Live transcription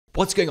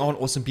What's going on,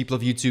 awesome people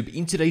of YouTube?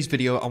 In today's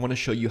video, I want to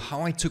show you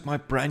how I took my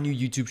brand new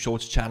YouTube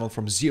Shorts channel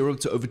from zero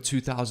to over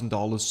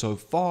 $2,000 so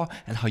far,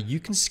 and how you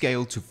can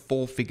scale to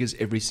 4 figures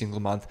every single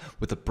month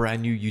with a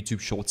brand new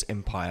YouTube Shorts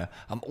empire.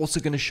 I'm also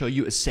going to show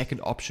you a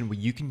second option where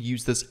you can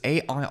use this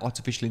AI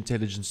artificial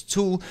intelligence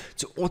tool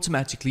to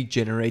automatically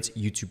generate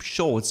YouTube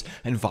Shorts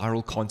and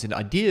viral content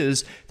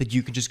ideas that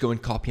you can just go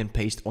and copy and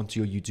paste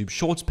onto your YouTube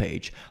Shorts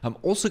page. I'm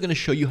also going to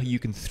show you how you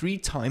can 3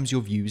 times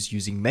your views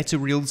using Meta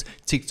Reels,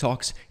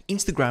 TikToks,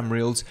 Instagram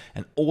Reels,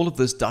 and all of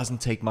this doesn't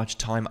take much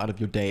time out of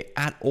your day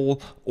at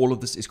all. All of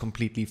this is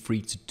completely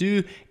free to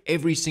do.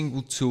 Every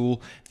single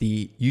tool,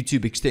 the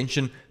YouTube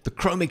extension, the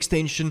Chrome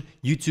extension,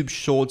 YouTube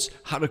Shorts,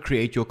 how to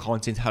create your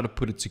content, how to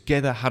put it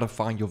together, how to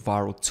find your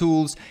viral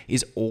tools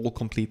is all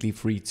completely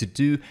free to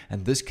do.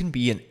 And this can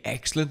be an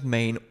excellent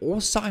main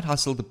or side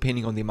hustle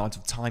depending on the amount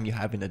of time you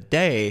have in a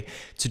day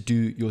to do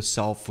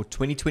yourself for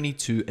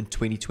 2022 and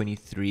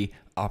 2023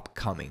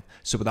 upcoming.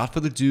 So without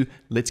further ado,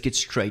 let's get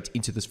straight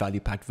into this value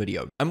packed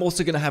video. I'm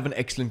also going to have an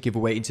excellent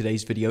giveaway in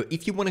today's video.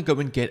 If you want to go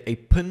and get a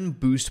pin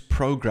boost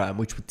program,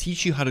 which will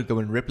teach you how to go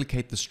and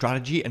replicate the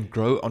strategy and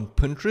grow on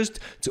Pinterest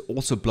to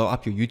also blow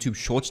up your YouTube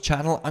Shorts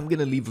channel, I'm going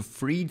to leave a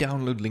free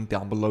download link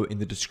down below in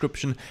the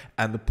description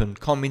and the pinned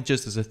comment,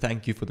 just as a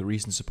thank you for the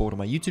recent support on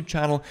my YouTube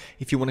channel.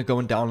 If you want to go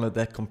and download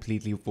that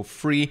completely for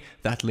free,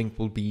 that link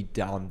will be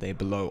down there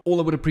below. All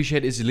I would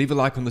appreciate is leave a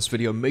like on this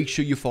video. Make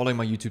sure you follow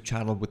my YouTube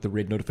channel with the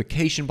red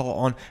notification bell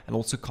on, and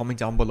also comment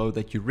down below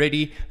that you're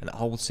ready, and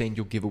I will send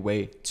your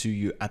giveaway to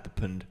you at the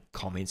pinned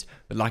comments.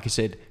 But like I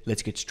said,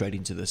 let's get straight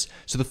into this.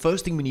 So the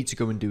first thing we need to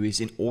go and do is,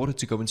 in order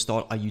to go and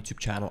start our YouTube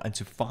channel and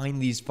to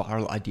find these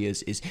viral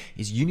ideas, is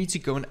you need to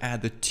go and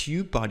add the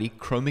TubeBuddy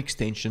Chrome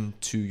extension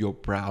to your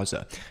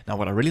browser. Now,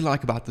 what I really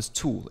like about this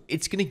tool,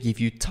 it's going to give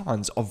you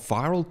tons of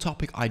viral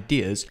topic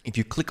ideas. If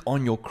you click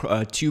on your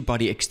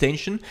TubeBuddy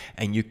extension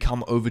and you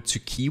come over to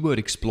Keyword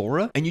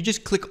Explorer and you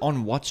just click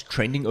on what's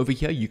trending over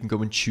here, you can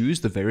go and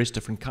choose the various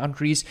different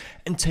countries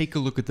and take a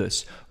look at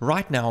this.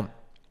 Right now,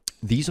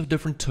 these are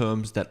different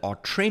terms that are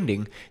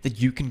trending that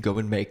you can go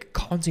and make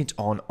content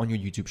on your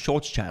YouTube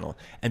Shorts channel.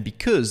 And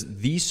because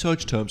these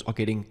search terms are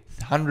getting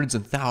hundreds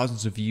and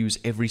thousands of views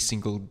every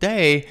single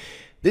day,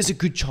 there's a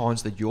good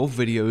chance that your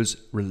videos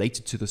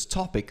related to this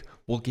topic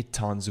will get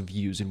tons of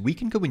views, and we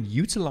can go and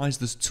utilize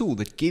this tool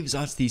that gives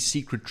us these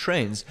secret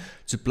trends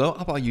to blow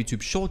up our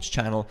YouTube Shorts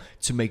channel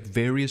to make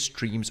various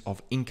streams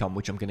of income,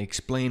 which I'm going to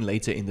explain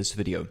later in this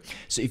video.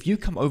 So if you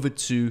come over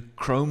to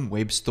Chrome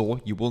Web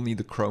Store, you will need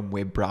the Chrome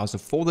web browser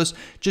for this.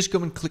 Just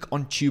go and click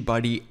on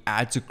TubeBuddy,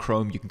 add to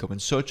Chrome. You can go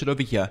and search it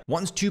over here.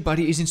 Once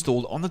TubeBuddy is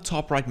installed, on the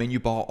top right menu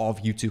bar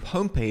of YouTube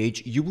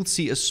homepage, you will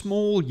see a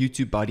small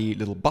YouTubeBuddy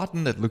little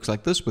button that looks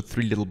like this with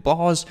 3 little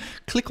bars.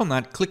 Click on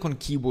that, click on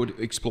Keyword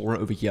Explorer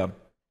over here,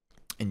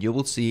 and you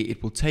will see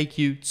it will take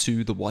you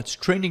to the what's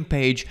trending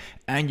page,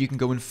 and you can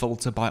go and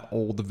filter by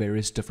all the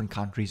various different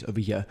countries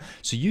over here.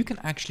 So you can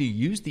actually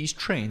use these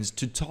trends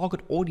to target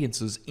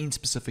audiences in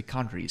specific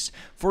countries.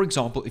 For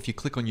example, if you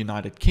click on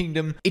United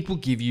Kingdom, it will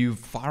give you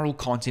viral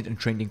content and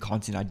trending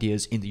content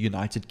ideas in the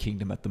United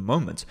Kingdom at the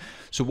moment.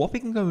 So what we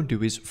can go and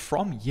do is,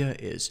 from here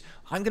is,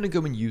 I'm going to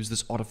go and use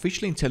this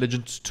artificial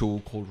intelligence tool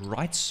called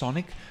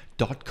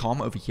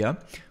writesonic.com over here,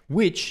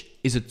 which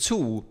is a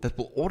tool that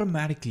will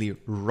automatically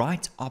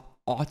write up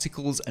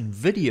articles and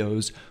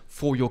videos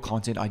for your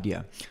content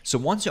idea. So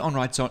once you're on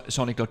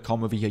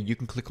writesonic.com over here, you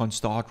can click on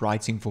start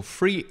writing for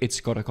free.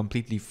 It's got a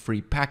completely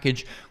free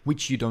package,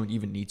 which you don't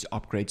even need to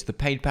upgrade to the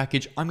paid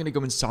package. I'm going to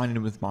go and sign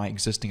in with my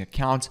existing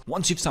account.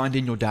 Once you've signed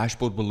in, your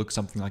dashboard will look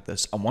something like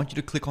this. I want you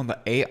to click on the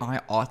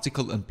AI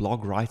article and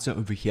blog writer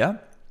over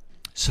here.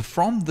 So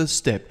from this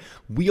step,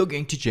 we are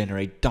going to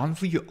generate done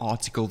for you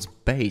articles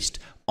based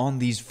on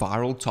these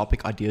viral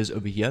topic ideas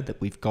over here that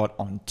we've got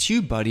on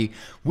TubeBuddy,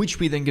 which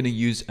we're then going to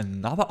use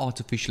another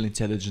artificial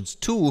intelligence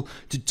tool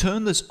to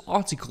turn this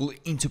article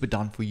into a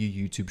done for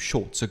you YouTube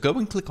short. So go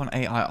and click on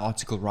AI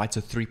Article Writer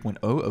 3.0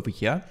 over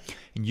here,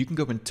 and you can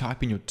go and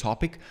type in your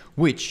topic,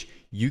 which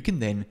you can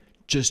then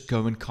just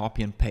go and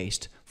copy and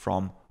paste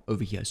from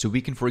over here. So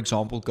we can, for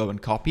example, go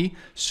and copy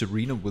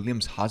Serena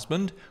Williams'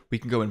 husband. We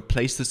can go and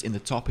place this in the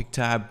topic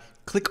tab,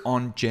 click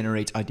on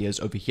generate ideas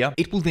over here.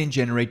 It will then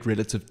generate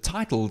relative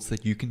titles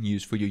that you can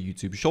use for your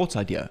YouTube Shorts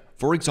idea.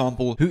 For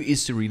example, who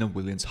is Serena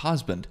Williams'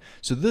 husband?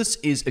 So this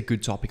is a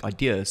good topic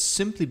idea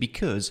simply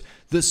because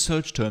this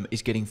search term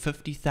is getting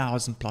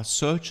 50,000 plus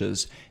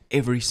searches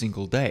every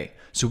single day.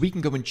 So we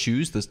can go and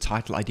choose this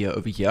title idea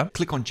over here,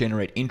 click on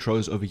generate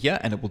intros over here,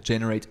 and it will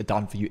generate a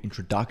done for you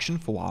introduction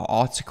for our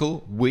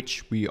article,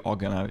 which we are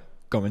gonna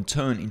go and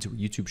turn into a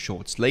YouTube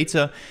Shorts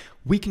later.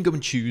 We can go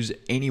and choose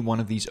any one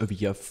of these over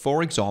here.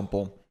 For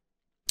example,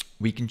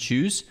 we can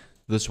choose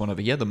this one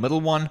over here, the middle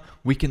one.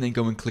 We can then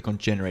go and click on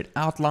generate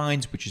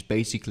outlines, which is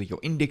basically your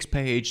index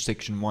page,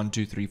 section 1,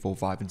 2, 3, 4,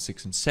 5, and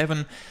 6, and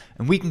 7.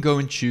 And we can go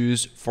and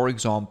choose, for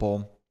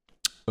example,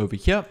 over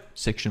here,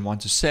 section 1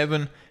 to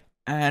 7,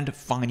 and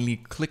finally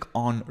click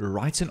on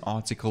write an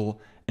article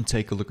and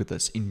take a look at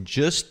this. In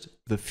just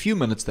the few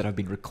minutes that I've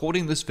been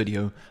recording this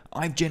video,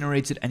 I've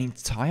generated an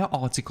entire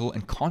article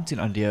and content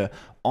idea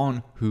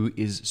on who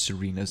is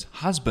Serena's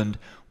husband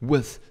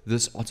with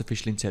this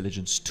artificial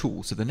intelligence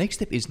tool. So the next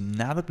step is,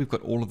 now that we've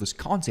got all of this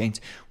content,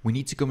 we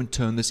need to go and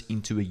turn this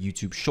into a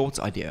YouTube Shorts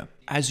idea.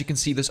 As you can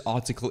see, this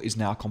article is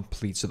now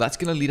complete. So that's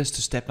going to lead us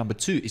to step number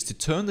 2, is to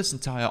turn this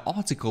entire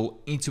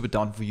article into a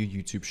done for you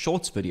YouTube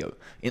Shorts video.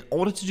 In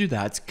order to do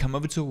that, come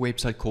over to a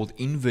website called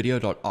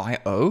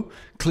invideo.io,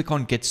 click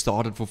on get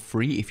started for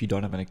free if you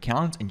don't have an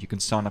account, and you can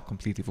sign up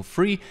completely for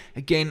free.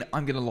 Again,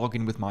 I'm going to log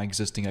in with my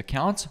existing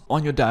account.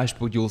 On your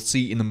dashboard, you'll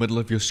see in the middle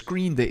of your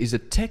screen, there is a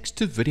text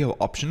to video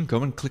option.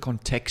 Go and click on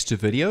text to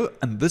video,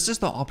 and this is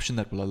the option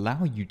that will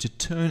allow you to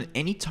turn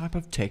any type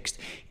of text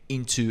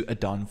into a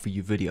done for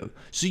you video.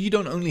 So you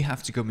don't only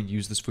have to go and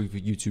use this for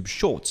your YouTube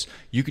Shorts.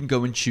 You can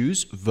go and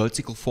choose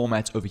vertical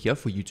format over here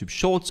for YouTube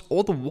Shorts,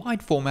 or the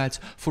wide format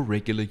for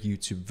regular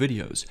YouTube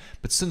videos.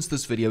 But since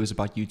this video is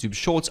about YouTube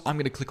Shorts, I'm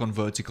going to click on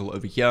vertical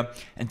over here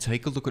and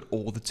take a look at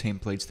all the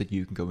templates that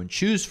you can go and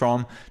choose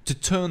from to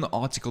turn the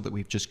article that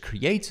we've just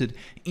created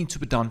into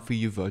a done for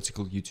you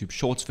vertical YouTube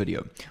Shorts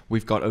video.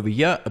 We've got over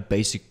here a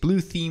basic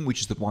blue theme,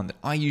 which is the one that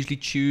I usually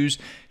choose.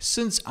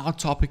 Since our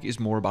topic is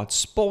more about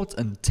sport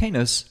and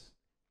tennis,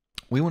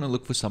 we want to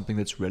look for something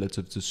that's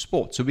relative to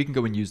sport. So we can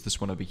go and use this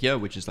one over here,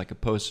 which is like a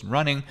person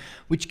running,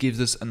 which gives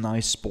us a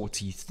nice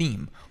sporty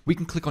theme. We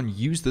can click on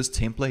use this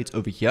template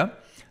over here.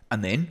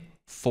 And then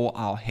for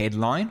our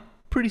headline,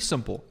 pretty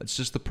simple. It's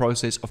just the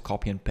process of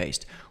copy and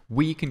paste.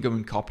 We can go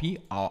and copy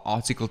our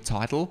article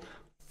title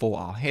for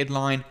our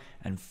headline,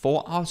 and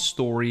for our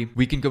story,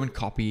 we can go and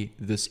copy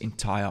this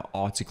entire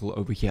article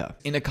over here.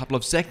 In a couple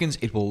of seconds,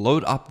 it will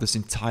load up this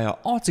entire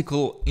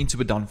article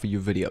into a done for you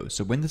video.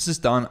 So when this is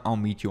done, I'll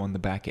meet you on the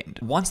back end.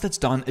 Once that's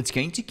done, it's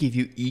going to give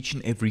you each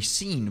and every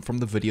scene from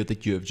the video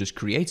that you have just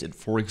created.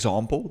 For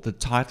example, the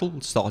title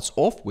starts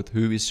off with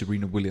who is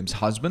Serena Williams'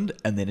 husband,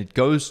 and then it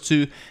goes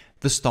to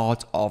the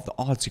start of the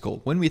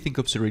article. When we think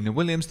of Serena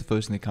Williams, the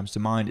first thing that comes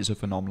to mind is a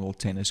phenomenal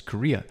tennis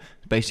career.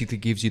 It basically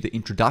gives you the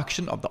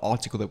introduction of the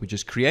article that we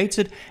just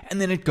created, and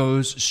then it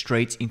goes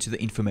straight into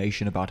the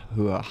information about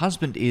who her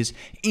husband is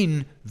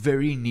in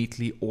very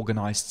neatly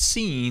organized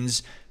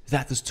scenes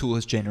that this tool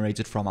has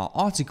generated from our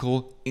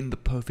article in the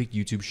perfect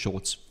YouTube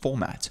Shorts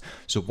format.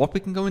 So what we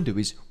can go and do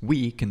is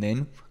we can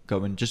then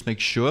go and just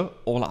make sure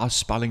all our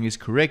spelling is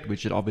correct,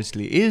 which it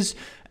obviously is,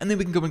 and then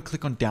we can go and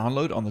click on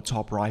download on the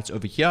top right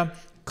over here.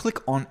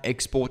 Click on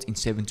export in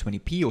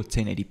 720p or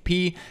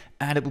 1080p,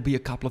 and it will be a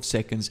couple of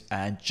seconds,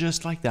 and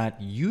just like that,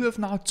 you have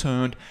now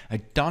turned a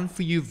done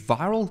for you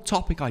viral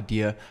topic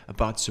idea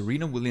about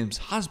Serena Williams'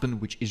 husband,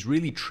 which is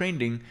really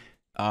trending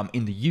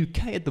in the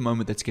UK at the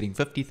moment, that's getting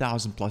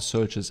 50,000 plus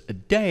searches a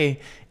day,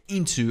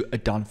 into a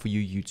done for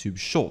you YouTube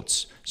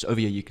Shorts. So over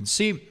here you can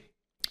see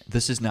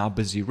this is now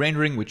busy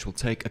rendering, which will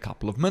take a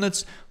couple of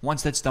minutes.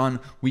 Once that's done,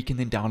 we can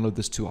then download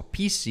this to our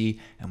PC,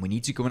 and we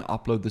need to go and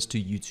upload this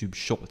to YouTube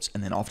Shorts.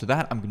 And then after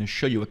that, I'm going to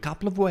show you a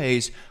couple of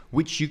ways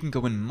which you can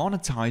go and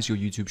monetize your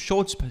YouTube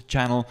Shorts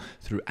channel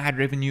through ad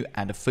revenue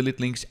and affiliate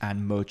links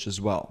and merch as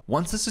well.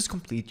 Once this is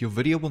complete, your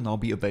video will now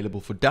be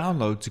available for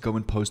download to go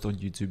and post on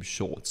YouTube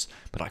Shorts.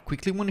 But I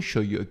quickly want to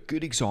show you a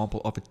good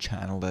example of a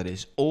channel that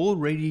is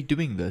already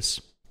doing this,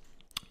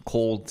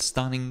 called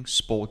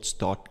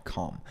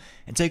stunningsports.com.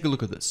 And take a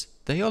look at this.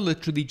 They are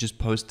literally just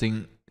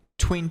posting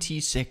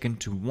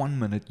 20-second to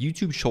 1-minute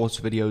YouTube Shorts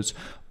videos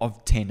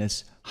of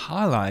tennis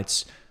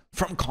highlights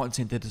from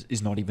content that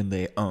is not even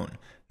their own.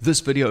 This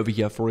video over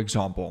here, for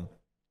example,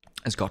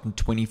 has gotten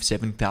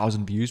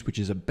 27,000 views, which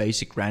is a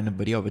basic random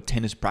video of a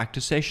tennis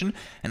practice session.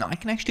 And I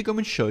can actually go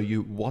and show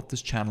you what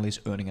this channel is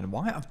earning. And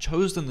why I've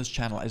chosen this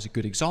channel as a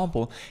good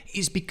example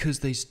is because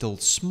they're still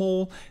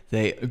small.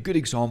 They're a good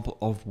example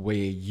of where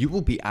you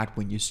will be at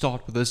when you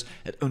start with this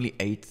at only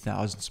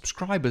 8,000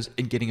 subscribers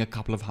and getting a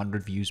couple of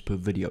hundred views per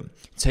video.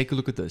 Take a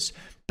look at this.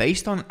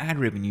 Based on ad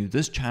revenue,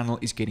 this channel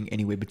is getting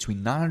anywhere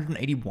between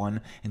 $981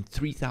 and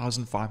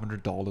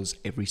 $3,500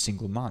 every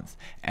single month,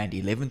 and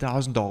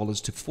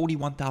 $11,000 to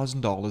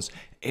 $41,000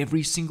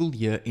 every single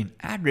year in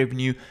ad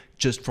revenue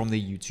just from their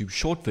YouTube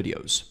short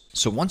videos.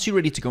 So once you're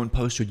ready to go and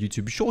post your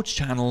YouTube Shorts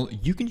channel,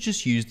 you can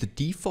just use the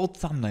default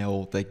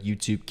thumbnail that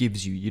YouTube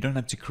gives you. You don't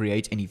have to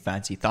create any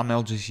fancy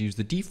thumbnail, just use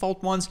the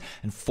default ones.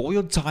 And for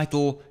your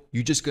title,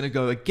 you're just going to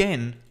go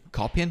again,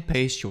 copy and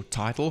paste your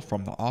title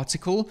from the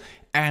article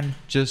and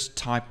just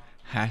type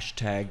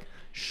hashtag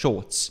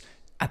shorts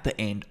at the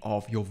end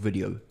of your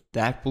video.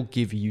 That will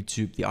give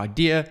YouTube the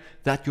idea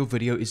that your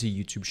video is a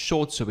YouTube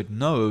short, so it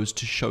knows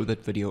to show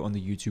that video on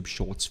the YouTube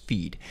Shorts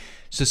feed.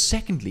 So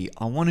secondly,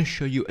 I want to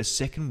show you a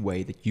second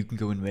way that you can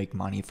go and make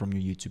money from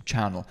your YouTube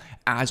channel.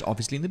 As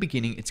obviously in the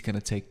beginning, it's going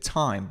to take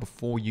time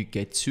before you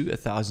get to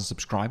 1,000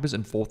 subscribers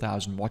and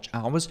 4,000 watch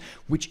hours,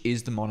 which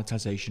is the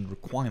monetization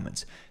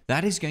requirement.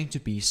 That is going to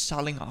be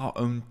selling our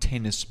own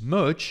tennis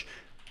merch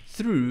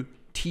through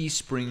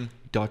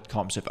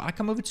teespring.com. So if I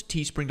come over to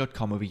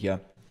teespring.com over here,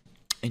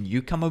 and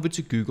you come over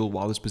to Google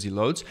while this busy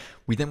loads,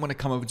 we then want to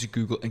come over to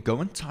Google and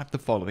go and type the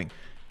following: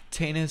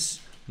 tennis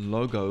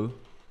logo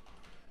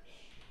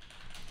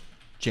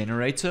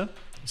generator.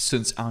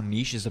 Since our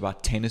niche is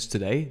about tennis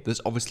today,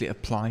 this obviously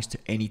applies to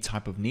any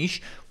type of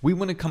niche. We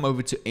want to come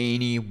over to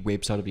any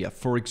website over here.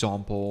 For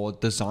example,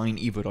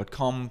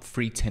 designevo.com,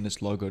 free tennis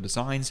logo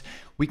designs.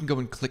 We can go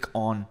and click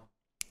on,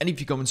 and if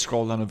you go and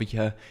scroll down over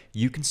here,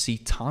 you can see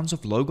tons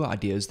of logo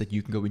ideas that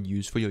you can go and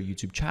use for your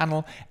YouTube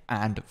channel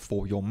and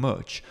for your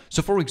merch.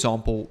 So for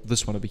example,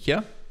 this one over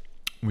here,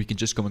 we can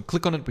just go and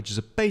click on it, which is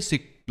a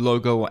basic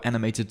logo or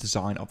animated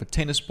design of a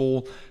tennis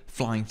ball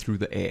flying through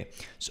the air.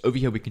 So over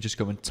here, we can just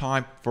go and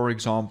type, for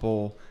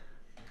example,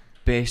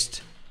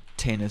 best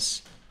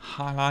tennis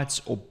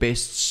highlights or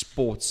best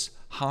sports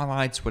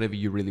highlights, whatever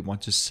you really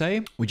want to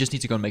say. We just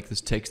need to go and make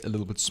this text a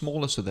little bit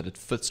smaller so that it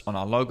fits on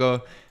our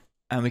logo.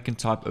 And we can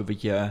type over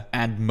here,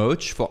 add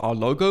merch for our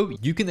logo.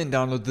 You can then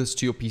download this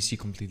to your PC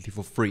completely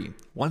for free.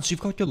 Once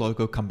you've got your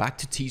logo, come back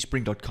to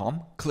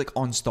teespring.com, click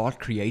on start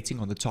creating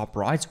on the top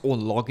right, or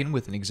log in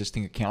with an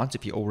existing account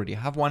if you already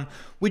have one,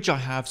 which I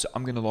have. So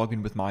I'm going to log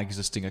in with my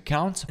existing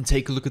account and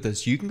take a look at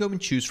this. You can go and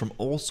choose from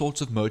all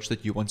sorts of merch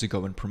that you want to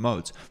go and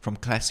promote, from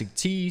classic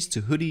tees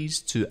to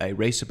hoodies to a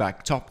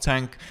racerback top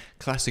tank,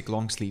 classic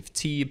long sleeve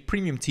tee,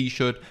 premium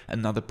t-shirt,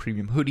 another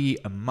premium hoodie,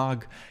 a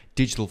mug,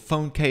 digital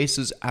phone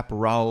cases,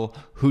 apparel,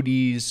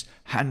 hoodies,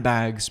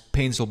 handbags,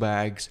 pencil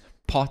bags,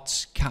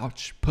 pots,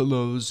 couch,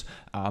 pillows,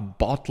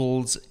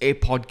 bottles,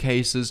 AirPod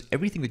cases,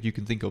 everything that you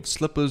can think of,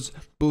 slippers,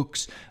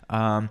 books,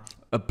 a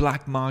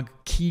black mug,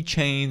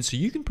 keychains. So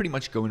you can pretty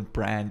much go and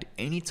brand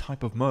any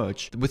type of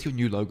merch with your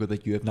new logo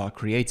that you have now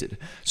created.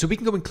 So we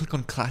can go and click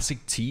on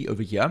classic tee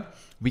over here.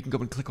 We can go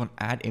and click on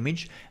add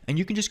image, and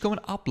you can just go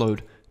and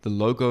upload the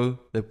logo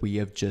that we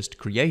have just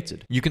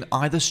created. You can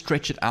either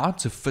stretch it out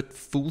to fit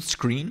full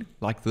screen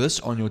like this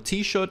on your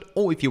t-shirt,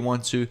 or if you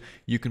want to,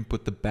 you can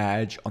put the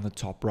badge on the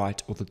top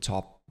right or the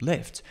top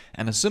left.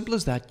 And as simple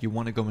as that, you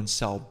want to go and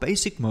sell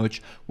basic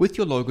merch with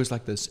your logos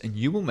like this, and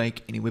you will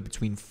make anywhere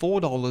between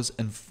 $4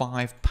 and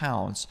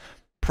 £5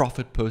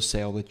 profit per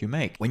sale that you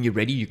make. When you're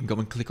ready, you can go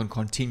and click on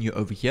continue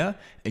over here,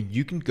 and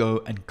you can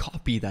go and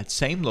copy that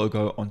same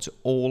logo onto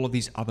all of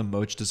these other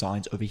merch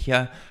designs over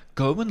here.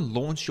 Go and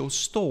launch your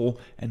store,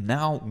 and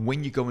now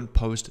when you go and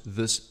post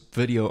this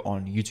video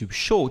on YouTube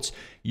Shorts,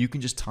 you can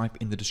just type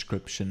in the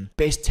description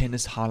best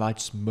tennis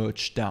highlights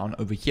merch down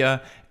over here,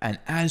 and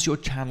as your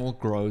channel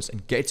grows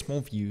and gets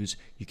more views,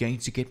 you're going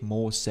to get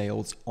more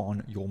sales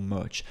on your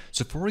merch.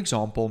 So for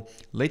example,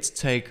 let's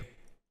take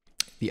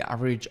the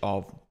average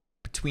of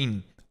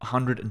between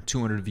 100 and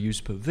 200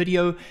 views per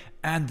video,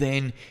 and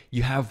then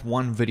you have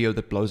one video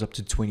that blows up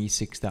to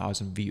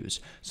 26,000 views.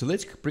 So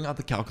let's bring out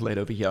the calculator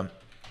over here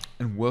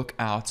and work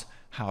out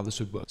how this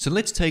would work. So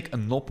let's take a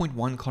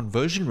 0.1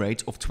 conversion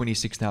rate of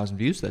 26,000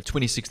 views. That's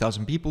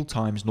 26,000 people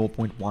times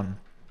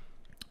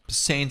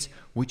 0.1%,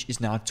 which is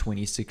now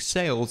 26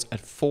 sales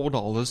at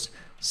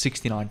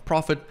 $4.69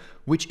 profit,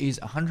 which is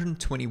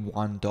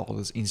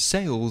 $121 in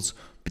sales,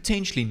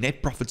 potentially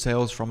net profit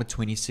sales from a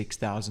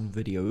 26,000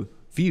 video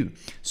view.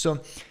 So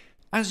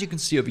as you can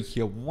see over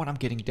here, what I'm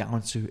getting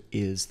down to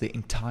is the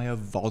entire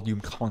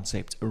volume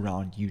concept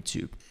around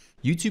YouTube.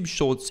 YouTube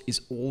Shorts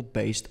is all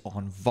based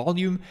on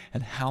volume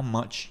and how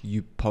much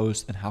you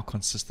post and how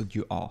consistent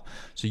you are.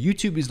 So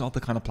YouTube is not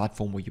the kind of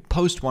platform where you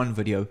post one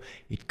video,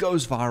 it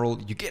goes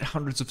viral, you get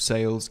hundreds of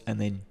sales, and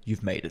then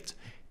you've made it.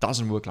 It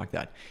doesn't work like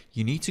that.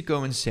 You need to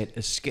go and set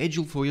a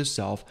schedule for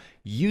yourself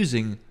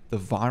using the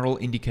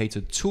viral indicator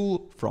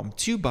tool from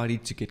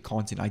TubeBuddy to get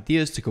content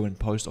ideas to go and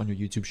post on your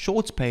YouTube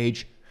Shorts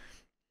page,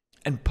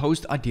 and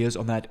post ideas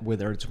on that,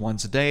 whether it's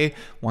once a day,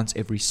 once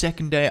every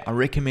second day. I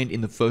recommend in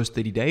the first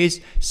 30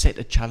 days, set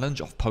a challenge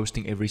of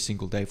posting every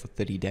single day for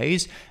 30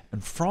 days.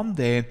 And from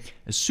there,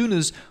 as soon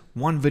as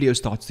one video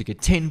starts to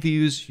get 10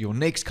 views, your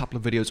next couple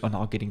of videos are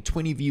now getting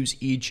 20 views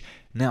each,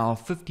 now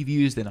 50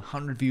 views, then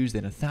 100 views,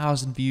 then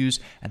 1,000 views.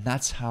 And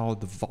that's how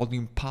the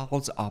volume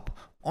piles up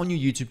on your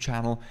YouTube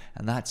channel,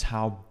 and that's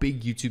how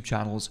big YouTube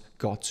channels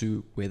got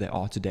to where they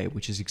are today,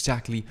 which is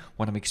exactly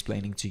what I'm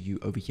explaining to you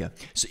over here.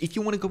 So if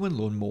you want to go and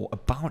learn more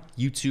about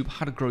YouTube,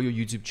 how to grow your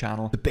YouTube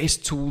channel, the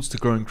best tools to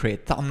grow and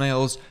create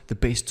thumbnails, the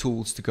best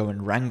tools to go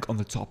and rank on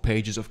the top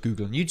pages of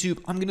Google and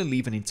YouTube, I'm going to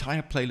leave an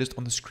entire playlist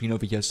on the screen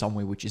over here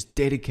somewhere, which is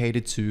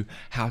dedicated to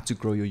how to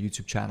grow your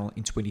YouTube channel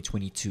in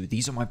 2022.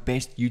 These are my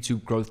best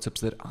YouTube growth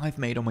tips that I've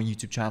made on my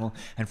YouTube channel,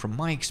 and from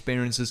my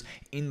experiences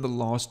in the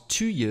last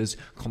 2 years,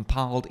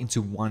 compiled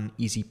into one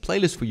easy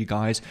playlist for you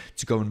guys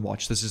to go and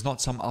watch. This is not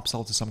some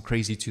upsell to some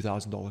crazy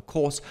 $2,000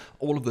 course.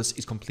 All of this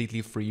is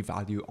completely free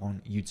value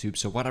on YouTube.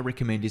 So what I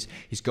recommend is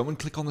go and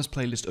click on this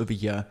playlist over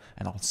here,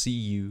 and I'll see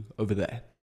you over there.